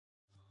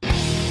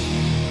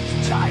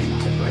Time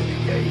to play the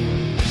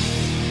game.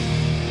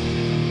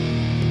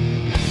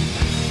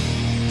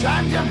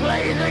 Time to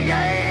play the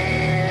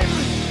game.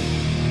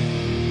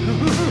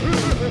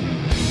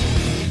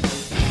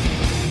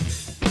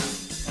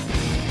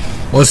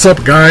 What's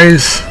up,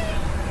 guys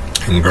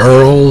and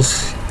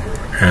girls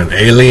and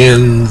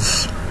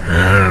aliens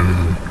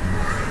and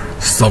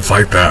stuff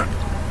like that?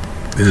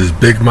 This is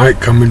Big Mike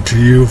coming to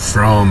you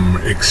from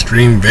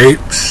Xtreme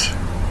Vapes,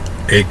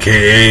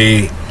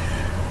 aka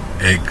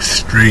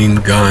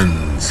Xtreme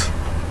Guns.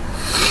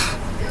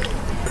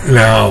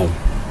 Now,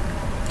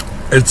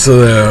 it's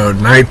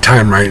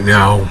nighttime right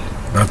now.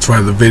 That's why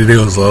the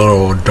video is a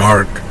little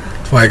dark.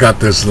 That's why I got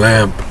this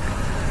lamp.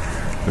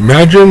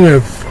 Imagine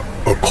if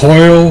a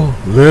coil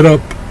lit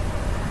up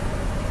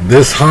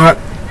this hot.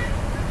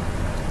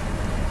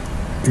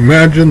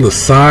 Imagine the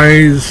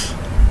size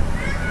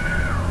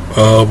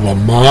of a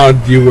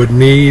mod you would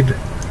need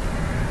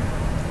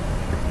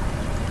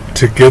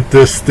to get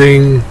this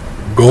thing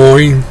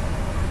going.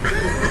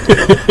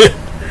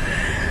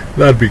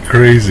 That'd be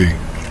crazy.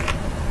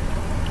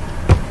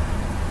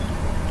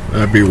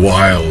 That'd be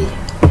wild.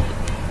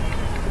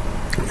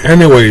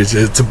 Anyways,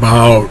 it's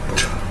about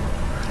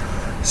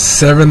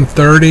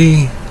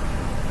 7:30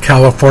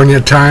 California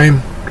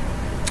time,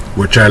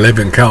 which I live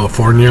in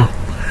California.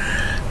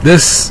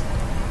 This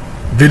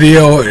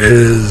video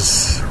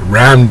is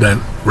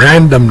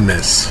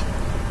randomness.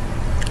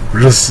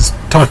 We'll just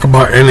talk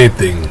about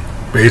anything,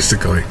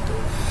 basically.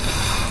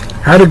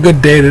 Had a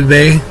good day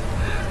today.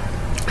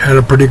 Had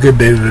a pretty good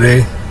day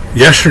today.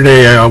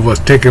 Yesterday I was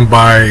taken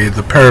by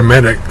the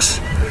paramedics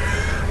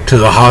to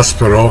the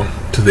hospital,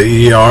 to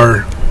the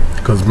ER,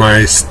 because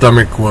my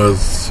stomach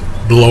was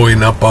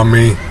blowing up on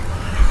me.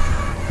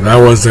 That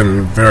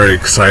wasn't very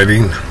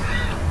exciting,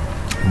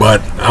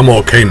 but I'm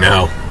okay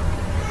now.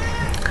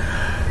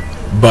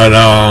 But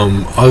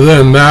other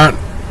than that,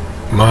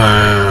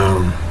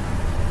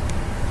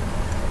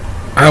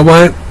 I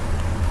went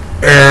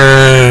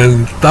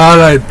and thought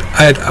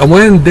I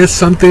went and did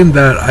something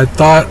that I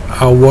thought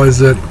I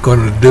wasn't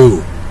gonna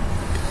do,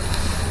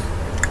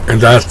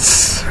 and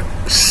that's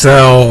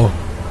sell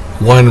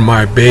one of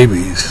my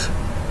babies,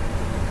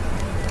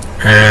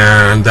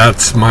 and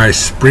that's my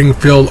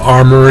Springfield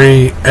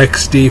Armory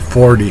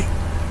XD40.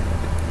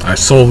 I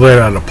sold it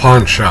at a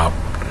pawn shop.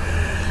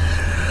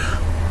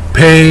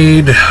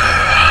 Paid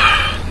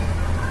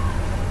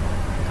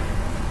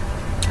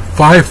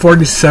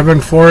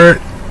 $547 for it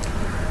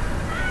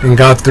and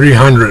got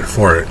 $300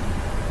 for it.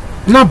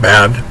 Not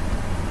bad.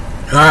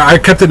 I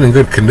kept it in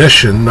good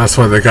condition. That's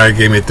why the guy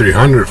gave me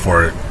 $300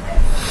 for it.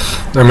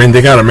 I mean,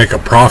 they gotta make a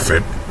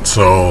profit,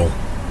 so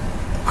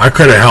I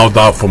could have held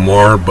out for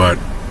more, but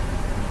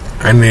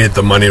I needed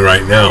the money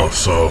right now,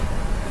 so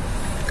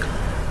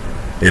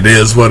it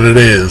is what it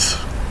is.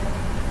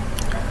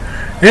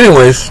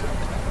 Anyways,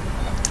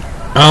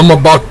 I'm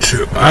about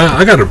to,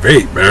 I got a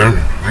vape,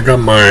 man. I got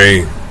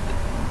my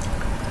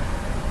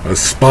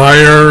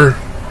Aspire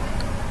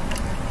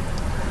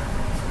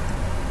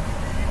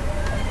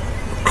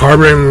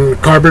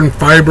carbon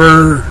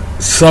fiber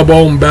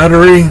sub-ohm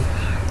battery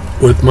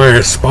with my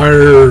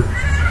Aspire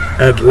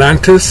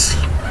Atlantis.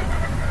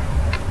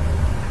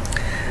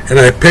 And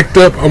I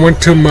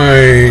went to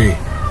my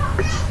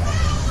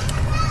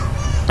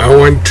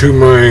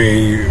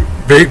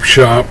vape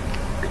shop,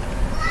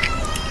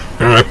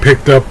 and I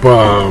picked up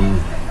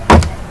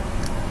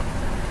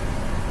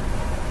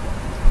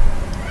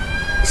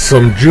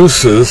some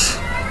juices.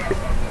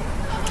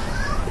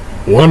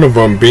 One of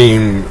them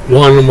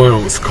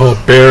was called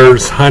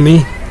Bear's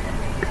Honey,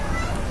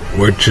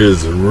 which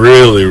is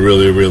really,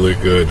 really, really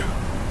good.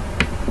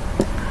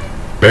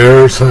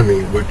 Bear's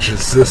Honey, which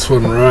is this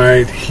one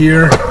right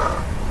here.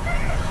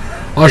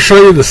 I'll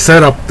show you the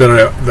setup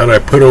that I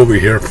put over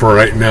here for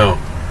right now.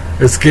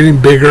 It's getting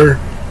bigger,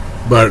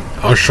 but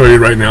I'll show you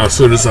right now as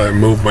soon as I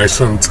move my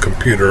son's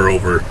computer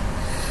over.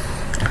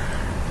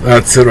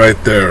 That's it right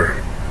there.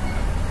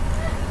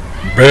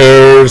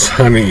 Bear's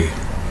Honey.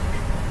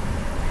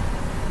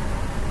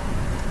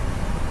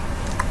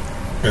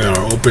 And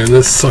I'll open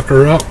this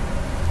sucker up.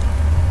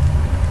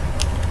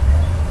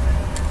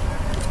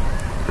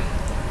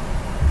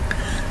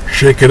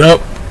 Shake it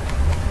up,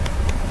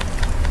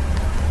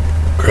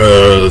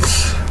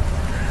 because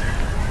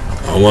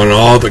I want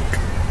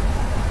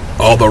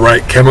all the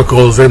right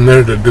chemicals in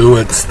there to do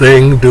its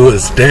thing, do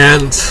its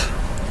dance.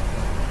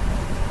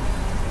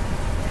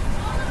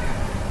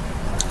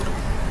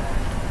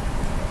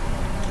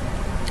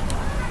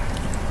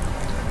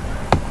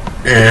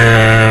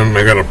 And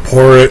I gotta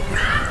pour it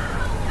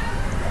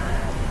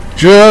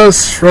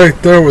just right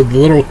there with the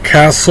little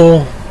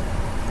castle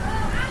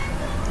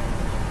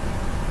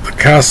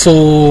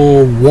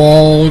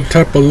wall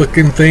type of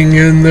looking thing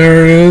in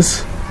there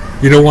is.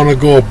 You don't want to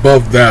go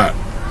above that,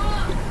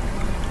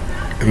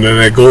 and then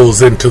it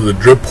goes into the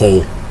drip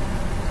hole.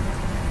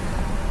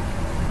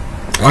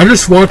 I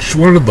just watched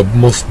one of the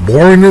most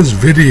boringest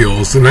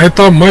videos, and I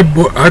thought my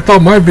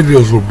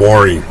videos were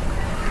boring.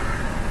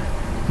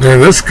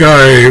 And this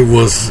guy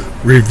was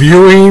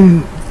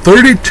reviewing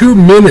 32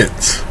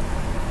 minutes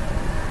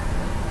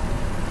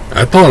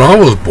I thought I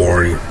was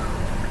boring.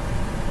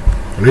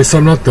 At least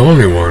I'm not the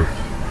only one.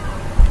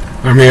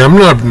 I mean, I'm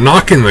not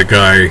knocking the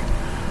guy.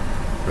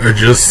 I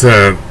just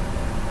said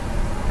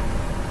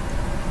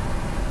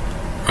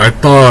I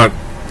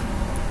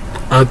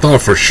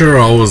thought for sure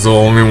I was the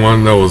only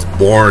one that was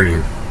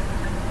boring.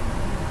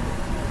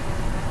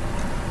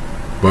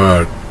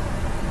 But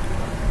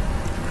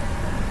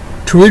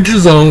to each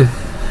his own.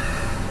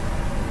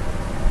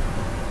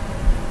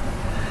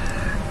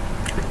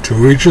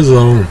 To each his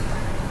own.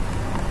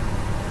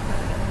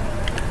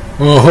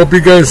 Well, I hope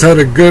you guys had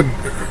a good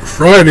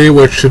Friday,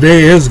 which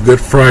today is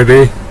Good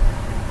Friday.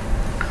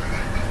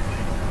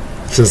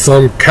 Since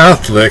I'm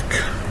Catholic,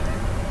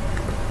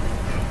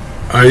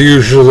 I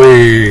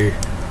usually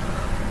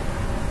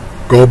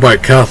go by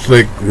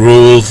Catholic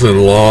rules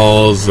and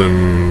laws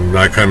and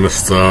that kind of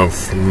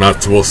stuff. I'm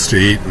not supposed to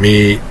eat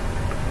meat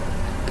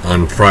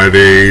on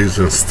Fridays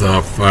and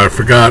stuff. I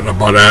forgot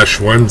about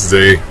Ash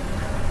Wednesday.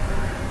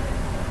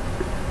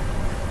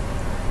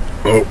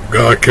 Oh,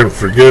 God can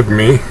forgive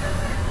me.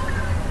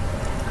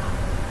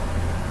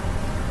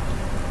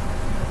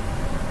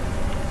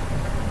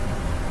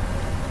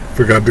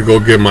 Forgot to go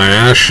get my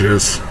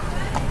ashes.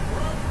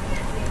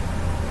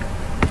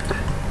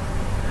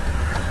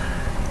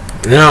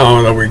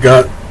 Now that we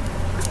got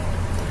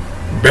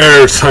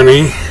bear's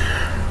honey.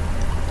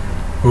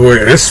 Oh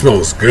wait, it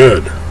smells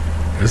good.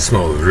 It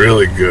smells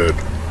really good.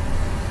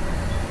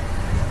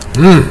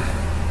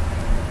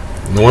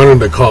 No wonder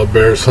they call it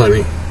bear's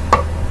honey.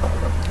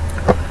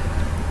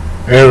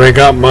 And I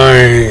got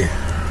my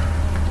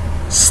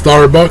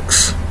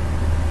Starbucks.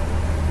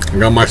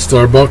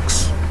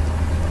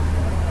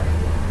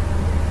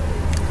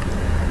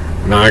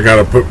 Now I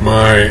gotta put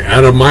my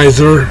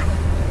atomizer.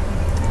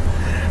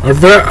 I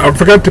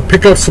forgot to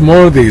pick up some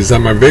more of these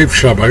at my vape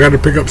shop. I gotta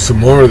pick up some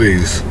more of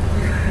these.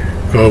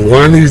 Because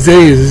one of these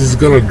days this is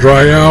gonna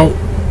dry out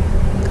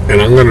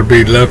and I'm gonna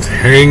be left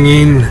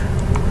hanging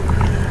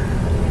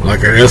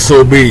like an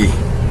SOB.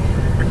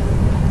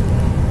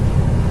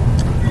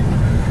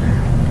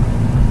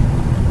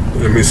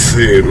 Let me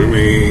see. Let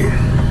me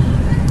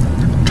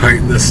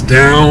tighten this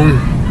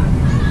down.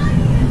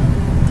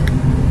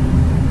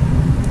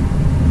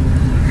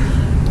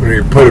 Let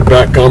me put it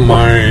back on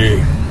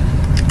my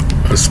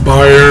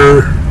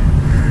Aspire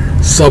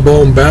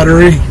sub-ohm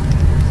battery.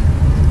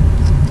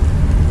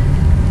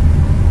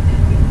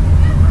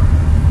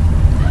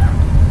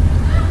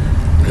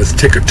 Let's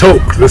take a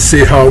toke. Let's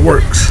see how it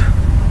works.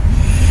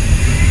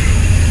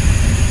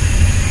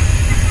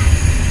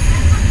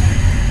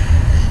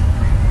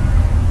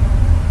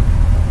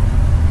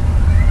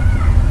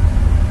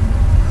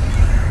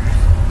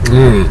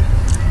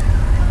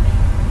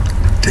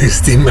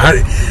 Tasty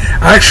matty.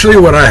 Actually,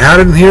 what I had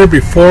in here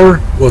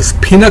before was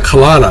pina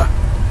colada,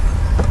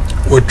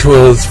 which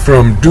was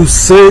from Do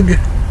Sig.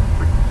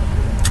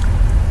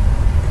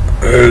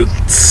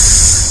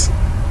 It's,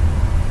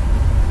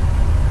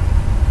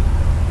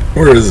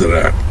 where is it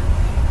at?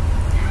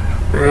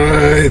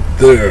 Right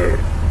there.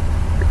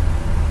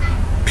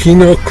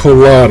 Pina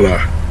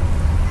colada.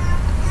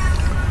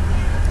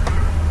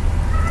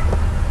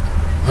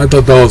 I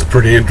thought that was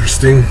pretty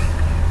interesting.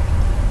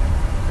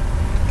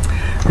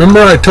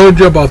 Remember I told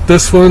you about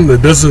this one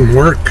that doesn't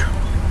work?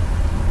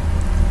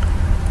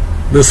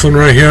 This one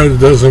right here that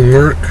doesn't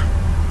work.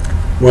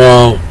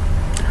 Well,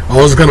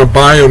 I was gonna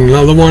buy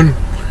another one,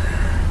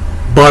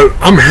 but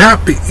I'm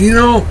happy. You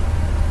know,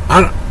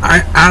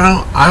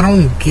 I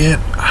don't get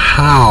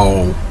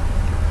how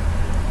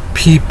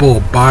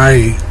people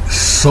buy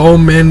so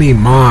many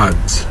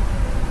mods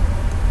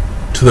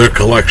to their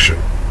collection.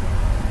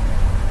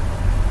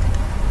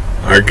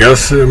 I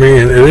guess, I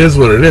mean, it is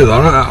what it is.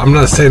 I'm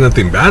not saying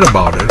nothing bad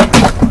about it.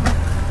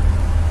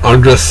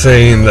 I'm just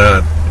saying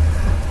that,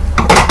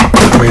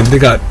 I mean, they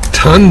got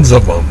tons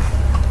of them.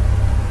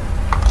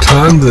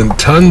 Tons and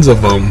tons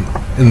of them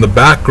in the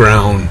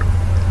background.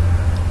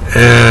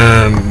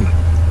 And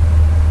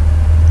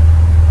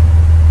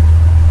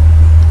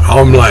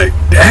I'm like,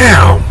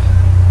 damn.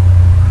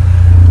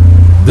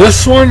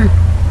 This one,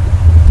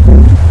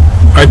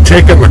 I'd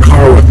take in the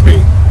car with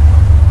me.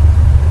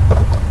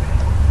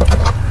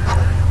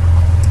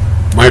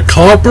 My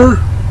Copper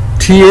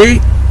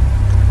T8,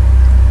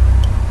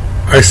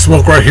 I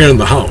smoke right here in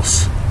the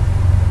house,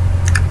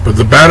 but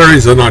the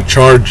batteries are not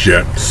charged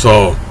yet.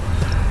 So,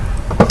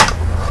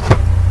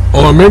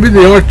 oh, maybe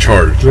they are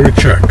charged. Let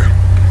me check.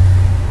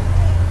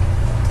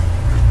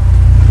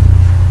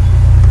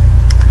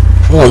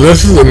 Oh,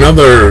 this is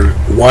another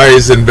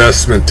wise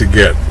investment to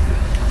get.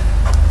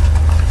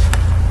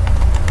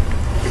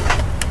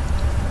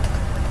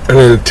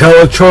 An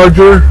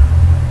IntelliCharger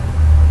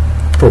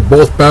for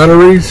both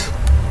batteries.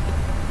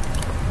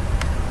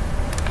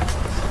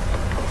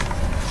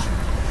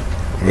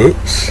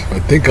 Oops, I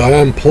think I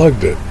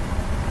unplugged it.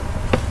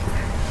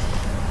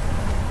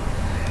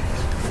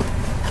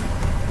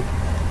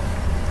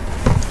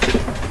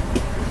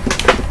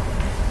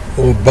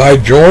 Well, by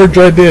George,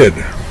 I did.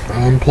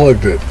 I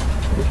unplugged it.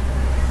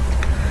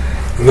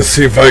 Let's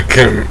see if I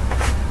can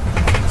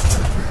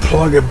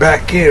plug it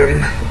back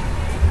in.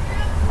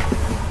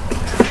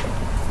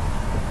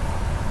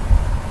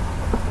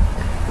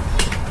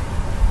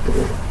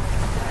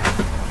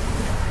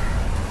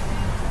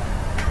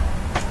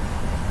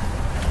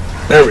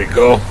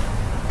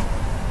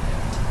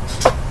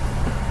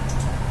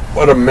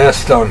 What a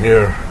mess down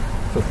here.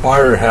 It's a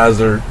fire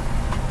hazard.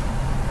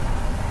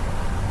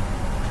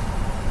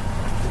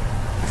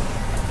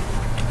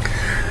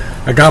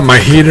 I got my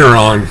heater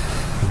on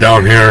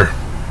down here,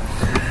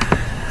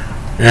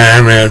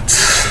 and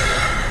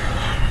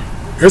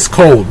it's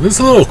cold. It's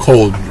a little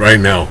cold right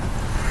now.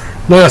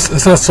 No,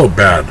 it's not so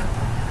bad.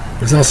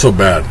 It's not so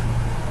bad.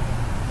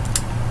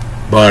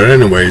 But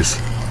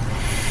anyways,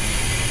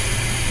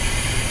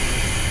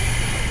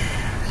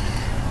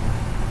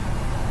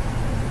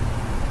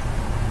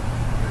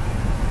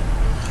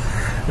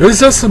 it's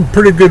just some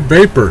pretty good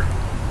vapor.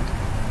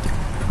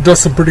 It does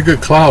some pretty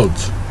good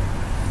clouds.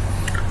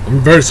 I'm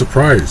very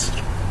surprised.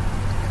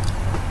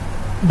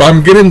 But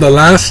I'm getting the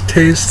last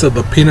taste of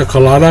the pina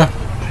colada,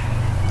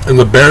 and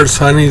the Bear's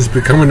honey is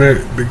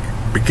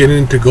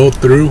beginning to go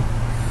through.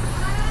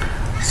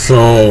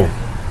 So,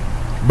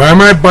 but I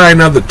might buy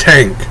another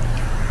tank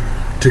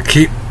to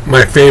keep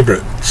my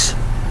favorites.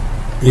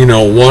 You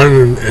know,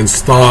 one in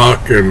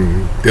stock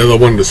and the other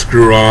one to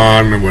screw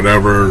on and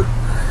whatever.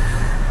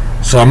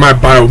 So I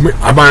might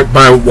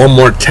buy one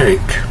more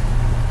tank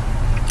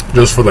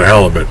just for the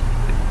hell of it.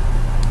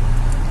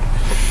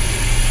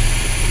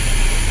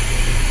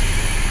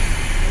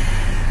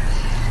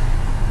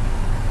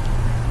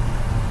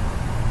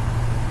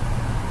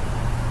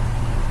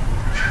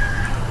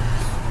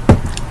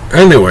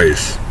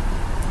 Anyways,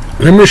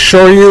 let me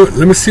show you.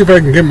 Let me see if I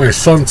can get my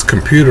son's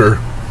computer.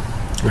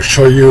 I'll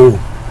show you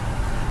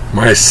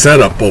my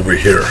setup over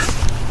here.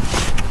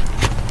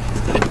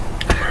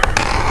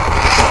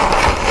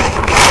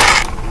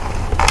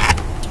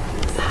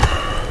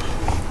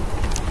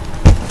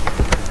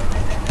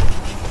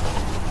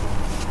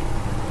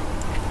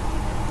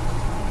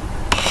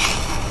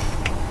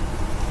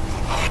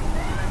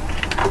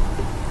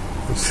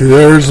 See,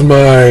 there's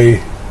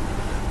my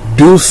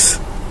Deuce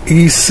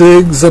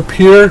e-cigs up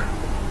here,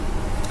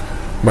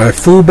 my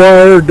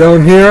foobar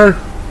down here,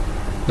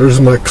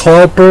 there's my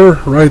clapper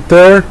right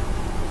there,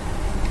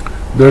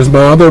 there's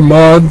my other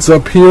mods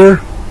up here,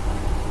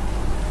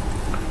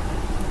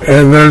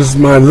 and there's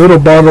my little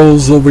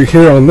bottles over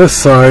here on this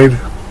side.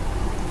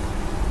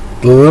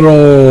 The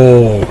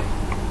little,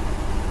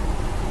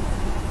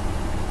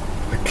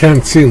 I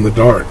can't see in the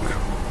dark,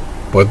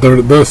 but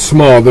they're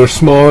small. They're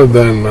smaller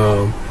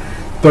than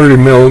 30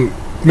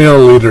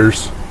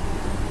 milliliters.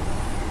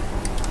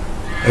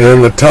 And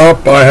in the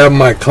top I have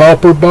my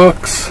clapper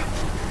box.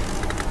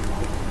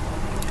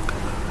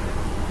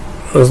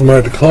 There's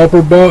my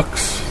clapper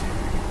box.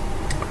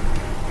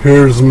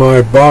 Here's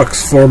my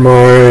box for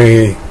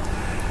my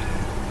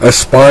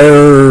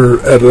Aspire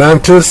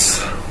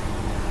Atlantis.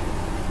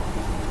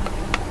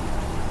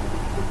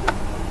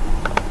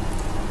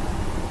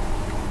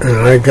 And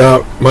I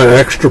got my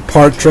extra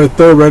parts right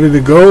there ready to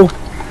go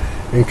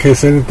in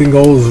case anything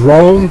goes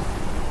wrong.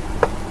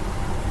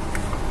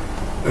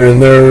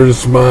 And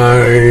there's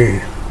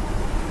my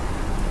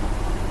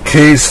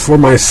case for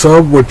my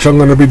sub, which I'm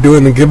going to be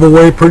doing a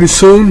giveaway pretty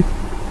soon.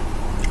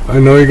 I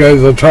know you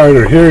guys are tired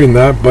of hearing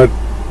that, but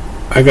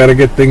I got to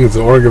get things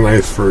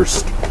organized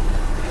first.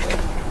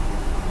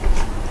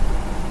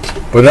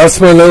 But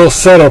that's my little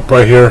setup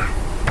right here.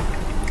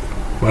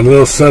 My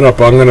little setup.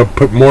 I'm going to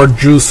put more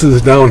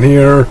juices down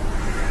here,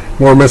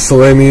 more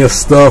miscellaneous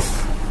stuff,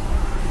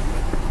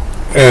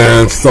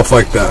 and stuff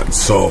like that.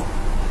 So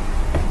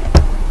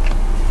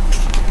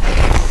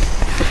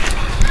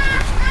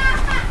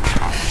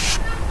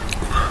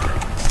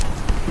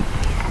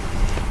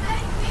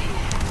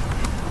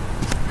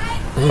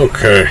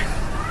okay.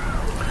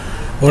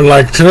 Well,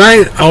 like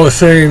tonight, I was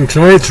saying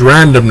tonight's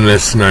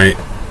randomness night,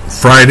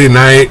 Friday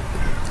night,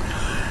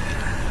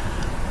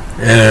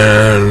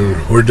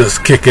 and we're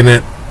just kicking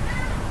it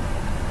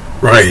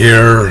right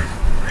here,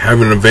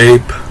 having a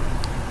vape.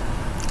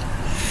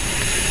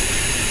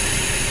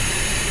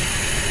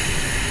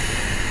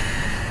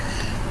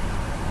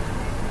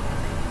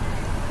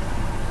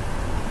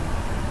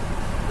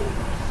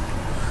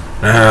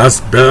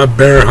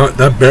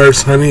 That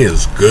Bear's honey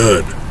is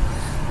good.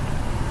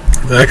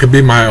 That could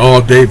be my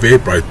all-day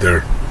vape right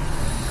there.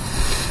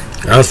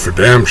 That's for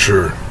damn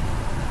sure.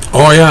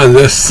 Oh yeah, and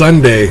this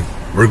Sunday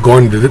we're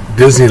going to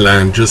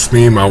Disneyland, just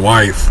me and my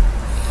wife.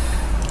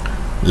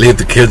 Leave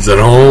the kids at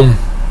home,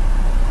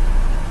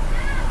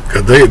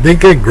 cause they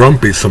get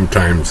grumpy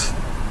sometimes.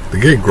 They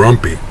get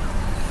grumpy.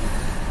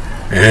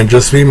 And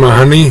just me and my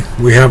honey,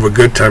 we have a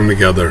good time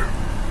together,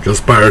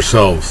 just by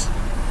ourselves.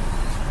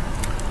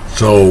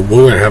 So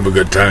we're gonna have a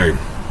good time.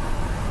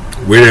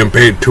 We didn't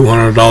pay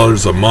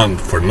 $200 a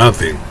month for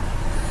nothing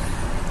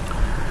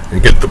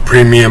and get the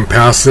premium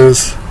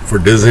passes for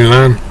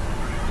Disneyland.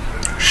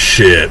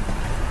 Shit.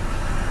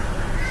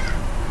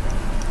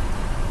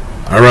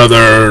 I'd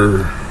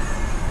rather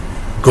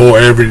go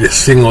every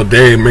single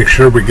day and make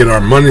sure we get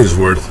our money's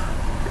worth.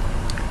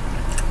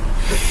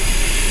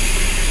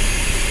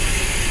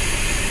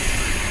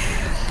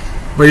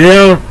 But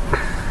yeah,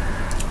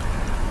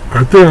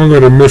 I think I'm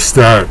gonna miss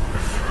that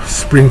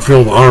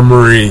Springfield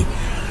Armory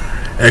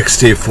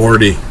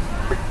XT40.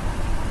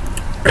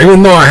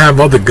 Even though I have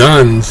other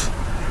guns,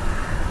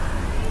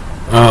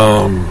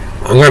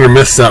 I'm gonna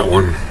miss that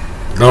one.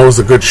 That was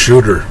a good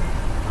shooter.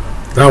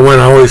 That one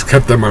I always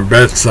kept at my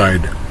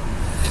bedside,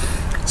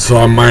 so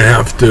I might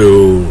have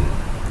to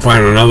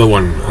find another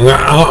one.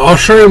 I'll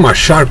show you my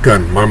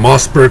shotgun, my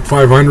Mossberg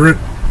 500.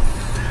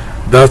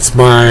 That's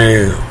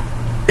my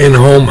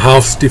in-home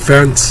house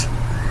defense.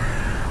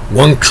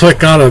 One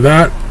click out of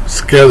that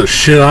scare the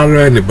shit out of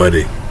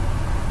anybody.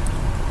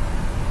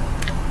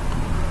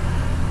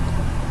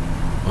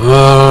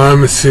 Let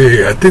me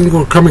see. I think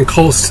we're coming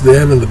close to the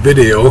end of the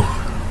video.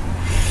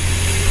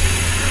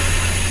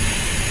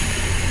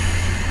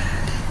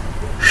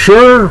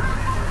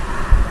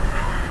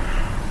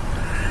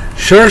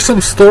 Share some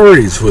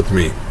stories with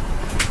me.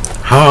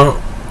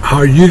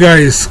 How you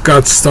guys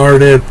got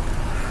started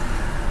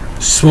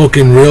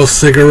smoking real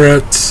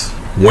cigarettes.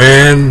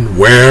 When,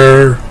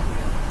 where.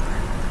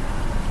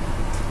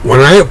 When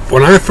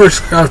I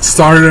first got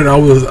started, I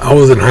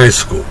was in high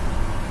school,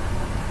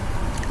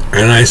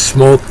 and I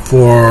smoked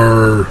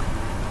for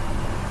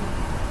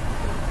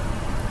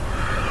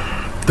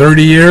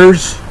 30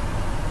 years,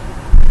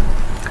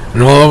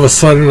 and all of a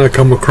sudden I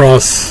come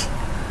across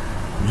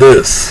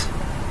this,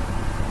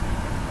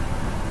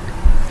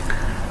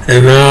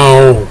 and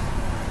now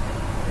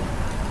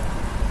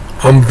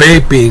I'm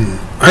vaping.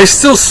 I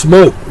still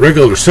smoke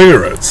regular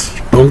cigarettes,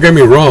 don't get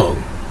me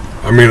wrong.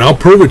 I mean, I'll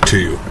prove it to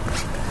you.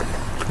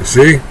 You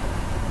see?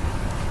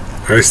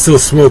 I still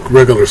smoke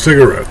regular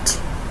cigarettes.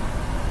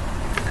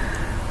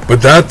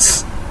 But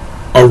that's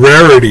a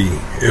rarity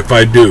if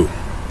I do.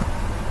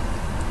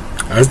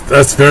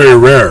 That's very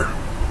rare.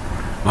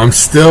 I'm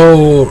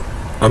still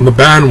on the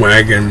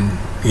bandwagon,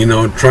 you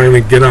know, trying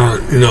to get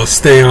on, you know,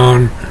 stay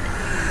on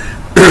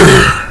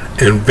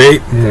and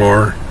vape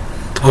more.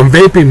 I'm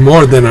vaping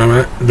more than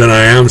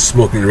I am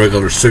smoking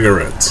regular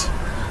cigarettes.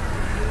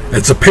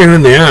 It's a pain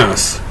in the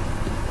ass,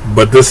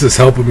 but this is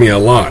helping me a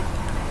lot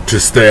to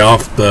stay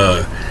off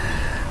the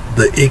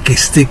icky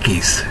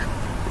stickies.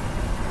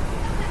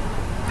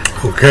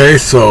 Okay,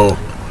 so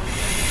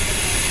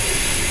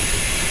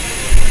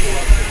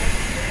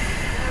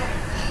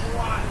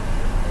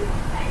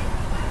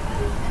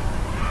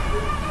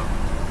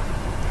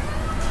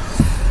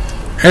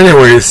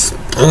anyways,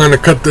 I'm gonna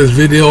cut this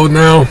video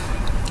now.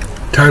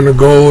 Time to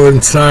go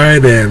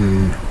inside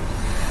and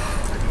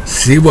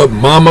see what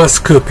mama's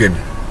cooking.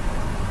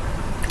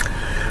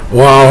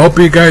 Well, I hope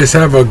you guys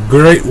have a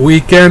great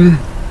weekend,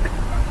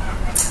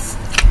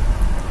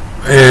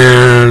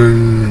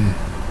 and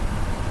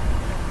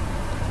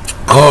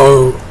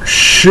I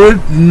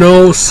should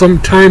know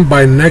sometime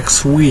by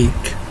next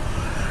week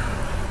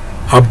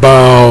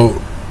about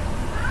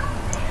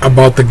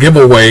the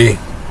giveaway.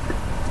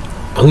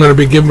 I'm going to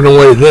be giving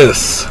away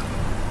this,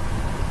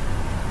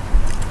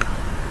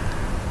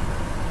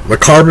 the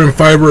carbon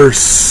fiber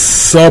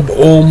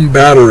sub-ohm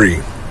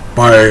battery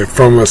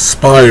from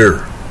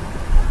Aspire.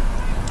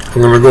 I'm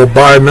going to go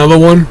buy another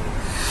one,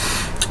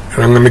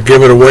 and I'm going to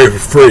give it away for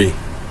free.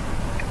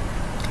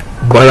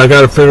 But I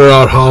got to figure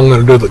out how I'm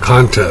going to do the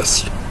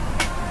contest.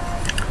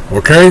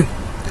 Okay?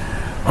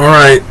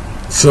 Alright,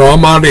 so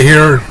I'm out of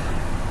here.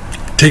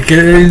 Take it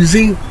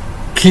easy.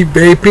 Keep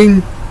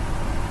vaping.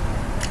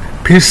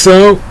 Peace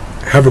out.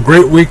 Have a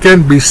great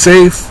weekend. Be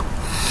safe.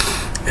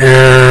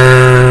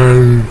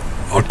 And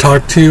I'll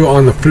talk to you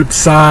on the flip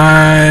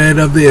side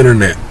of the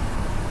internet.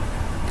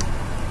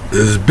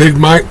 This is Big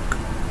Mike.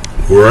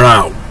 We're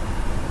out.